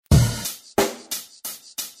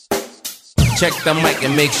check the mic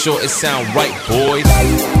and make sure it sound right, boys.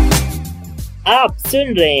 आप सुन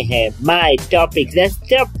रहे हैं My Topic Let's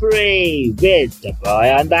Pray with the boy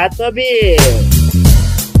on that mobile.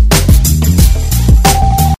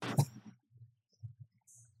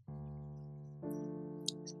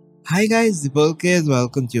 Hi guys,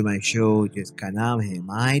 welcome to my show जिसका नाम है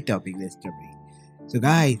My Topic Let's Pray. So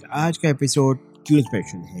guys, आज का episode क्यों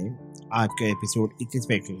special है? आज का एपिसोड इसलिए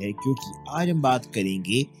स्पेशल है क्योंकि आज हम बात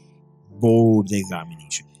करेंगे बोर्ड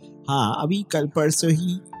एग्जामिनेशन। हाँ, अभी कल परसों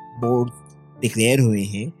ही बोर्ड डिक्लेयर हुए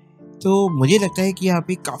हैं, तो मुझे लगता है कि यहाँ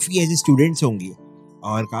पे काफ़ी ऐसे स्टूडेंट्स होंगे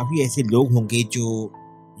और काफ़ी ऐसे लोग होंगे जो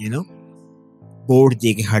बोर्ड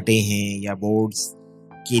दे के हटे हैं या बोर्ड्स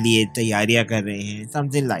के लिए तैयारियां कर रहे हैं,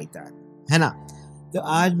 समथिंग लाइक दैट, है ना। तो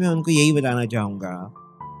आज मैं उनको यही बताना चाहूँगा,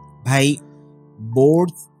 भाई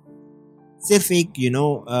बोर्ड सिर्फ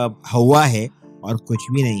एक हवा है और कुछ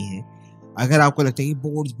भी नहीं है। अगर आपको लगता है कि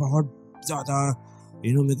बोर्ड्स बहुत ज़्यादा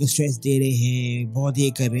मेरे को स्ट्रेस दे रहे हैं, बहुत ये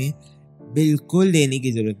कर रहे हैं, बिल्कुल लेने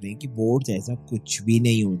की ज़रूरत नहीं कि बोर्ड्स ऐसा कुछ भी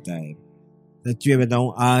नहीं होता है। सच में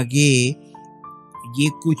बताऊँ, आगे ये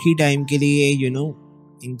कुछ ही टाइम के लिए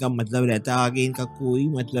इनका मतलब रहता है, आगे इनका कोई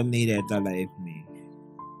मतलब नहीं रहता लाइफ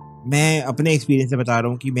में। मैं अपने एक्सपीरियंस से बता रहा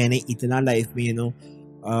हूँ कि मैंने इतना लाइफ में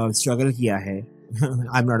स्ट्रगल किया है।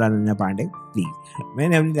 I am not Ananya Pandey, please.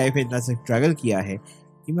 मैंने अपनी लाइफ में इतना स्ट्रगल किया है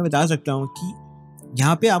कि मैं बता सकता हूँ कि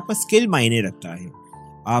यहाँ पे आपका स्किल मायने रखता है,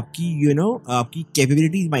 आपकी आपकी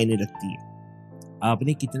कैपेबिलिटीज मायने रखती है।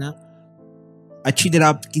 आपने कितना अच्छी तरह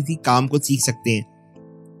आप किसी काम को सीख सकते हैं,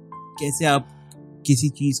 कैसे आप किसी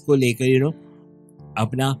चीज़ को लेकर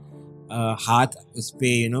अपना हाथ उस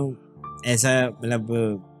पर ऐसा मतलब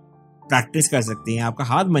प्रैक्टिस कर सकते हैं। आपका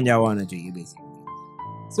हाथ मंजा हुआ होना चाहिए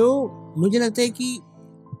बेसिकली। सो मुझे लगता है कि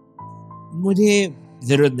मुझे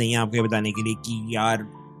ज़रूरत नहीं है आपको ये बताने के लिए कि यार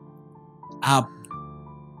आप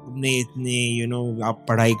अपने इतने आप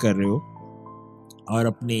पढ़ाई कर रहे हो और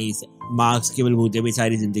अपने इस मार्क्स के बलबूते पे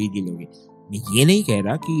सारी ज़िंदगी जी लोगे। मैं ये नहीं कह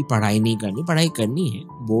रहा कि पढ़ाई नहीं करनी, पढ़ाई करनी है,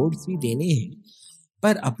 बोर्ड्स भी देने हैं,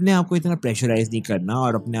 पर अपने आप को इतना प्रेशराइज नहीं करना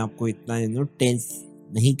और अपने आप को इतना टेंस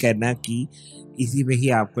नहीं करना कि इसी पे ही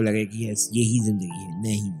आपको लगे कि यस यही ज़िंदगी है।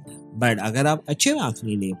 नहीं, बट अगर आप अच्छे मार्क्स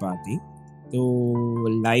नहीं ले पाते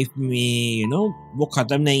तो लाइफ में वो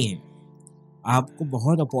ख़त्म नहीं है। आपको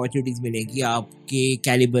बहुत अपॉर्चुनिटीज़ मिलेगी आपके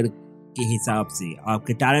कैलिबर के हिसाब से,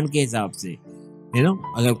 आपके टैलेंट के हिसाब से।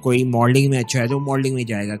 अगर कोई मॉडलिंग में अच्छा है तो मॉडलिंग में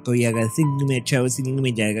जाएगा, कोई अगर सिंगिंग में अच्छा है वो सिंगिंग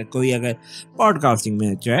में जाएगा, कोई अगर पॉडकास्टिंग में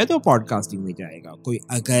अच्छा है तो पॉडकास्टिंग में जाएगा, कोई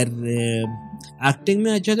अगर एक्टिंग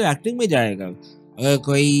में अच्छा है तो एक्टिंग में जाएगा। अगर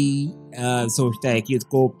कोई सोचता है कि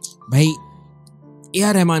उसको भाई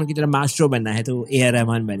ए.आर. रहमान की तरह मास्टर बनना है तो ए.आर.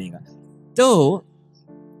 रहमान बनेगा। तो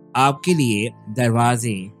आपके लिए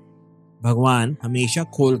दरवाजे भगवान हमेशा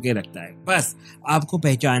खोल के रखता है, बस आपको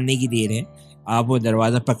पहचानने की देर है। आप वो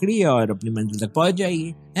दरवाज़ा पकड़िए और अपनी मंजिल तक पहुंच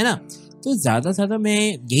जाइए, है ना। तो ज़्यादा से ज़्यादा मैं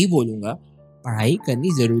यही बोलूँगा, पढ़ाई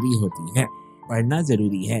करनी ज़रूरी होती है, पढ़ना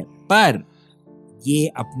ज़रूरी है, पर ये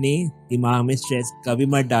अपने दिमाग में स्ट्रेस कभी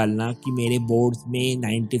मत डालना कि मेरे बोर्ड्स में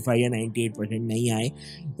 95 या 98% नहीं आए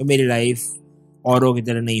तो मेरी लाइफ औरों की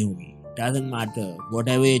तरह नहीं होगी। Doesn't matter, what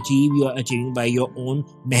ever you achieve, you are achieving by your own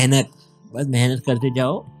मेहनत। बस मेहनत करते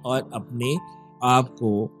जाओ और अपने आप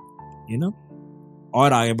को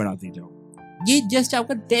और आगे बढ़ाते जाओ। ये जस्ट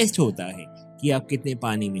आपका टेस्ट होता है कि आप कितने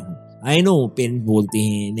पानी में हो। आई नो पेरेंट्स बोलते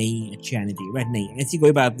हैं नहीं अच्छे आने चाहिए, बट नहीं, ऐसी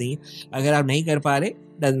कोई बात नहीं है। अगर आप नहीं कर पा रहे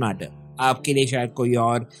डजंट मैटर, आपके लिए शायद कोई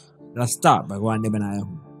और रास्ता भगवान ने बनाया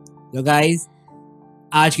हो। तो गाइज,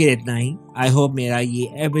 आज के लिए इतना ही। आई होप मेरा ये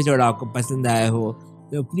एपिसोड आपको पसंद आया हो,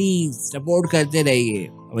 तो प्लीज़ सपोर्ट करते रहिए।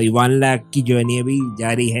 वही 1 लाख की जर्नी अभी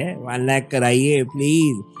जारी है, 1 लाख कराइए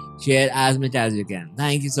please, share as much as you can.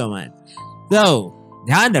 Thank you so much. तो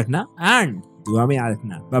ध्यान रखना एंड दुआ में याद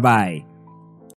रखना। Bye bye.